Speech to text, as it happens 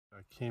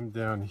I came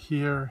down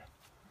here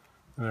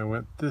and I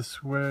went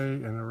this way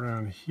and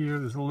around here.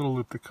 There's a little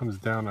loop that comes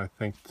down, I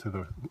think, to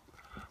the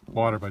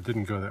water, but I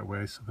didn't go that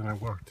way. So then I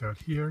walked out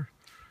here,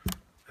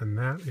 and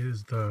that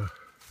is the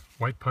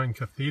White Pine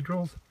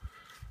Cathedral.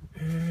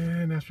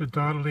 And after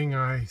dawdling,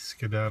 I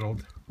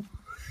skedaddled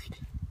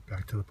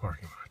back to the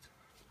parking lot.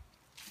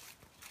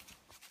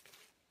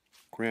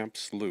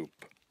 Gramps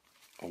Loop,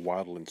 a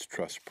Wildlands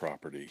Trust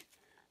property,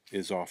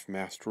 is off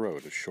Mast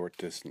Road, a short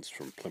distance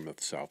from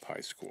Plymouth South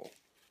High School.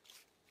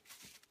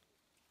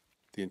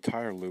 The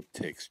entire loop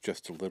takes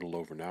just a little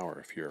over an hour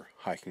if you're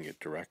hiking it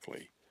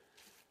directly,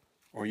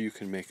 or you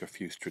can make a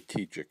few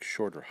strategic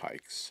shorter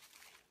hikes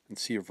and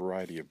see a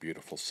variety of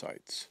beautiful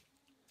sights.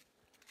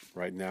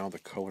 Right now the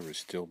color is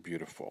still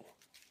beautiful.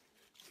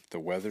 If the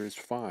weather is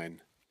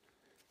fine,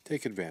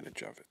 take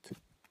advantage of it.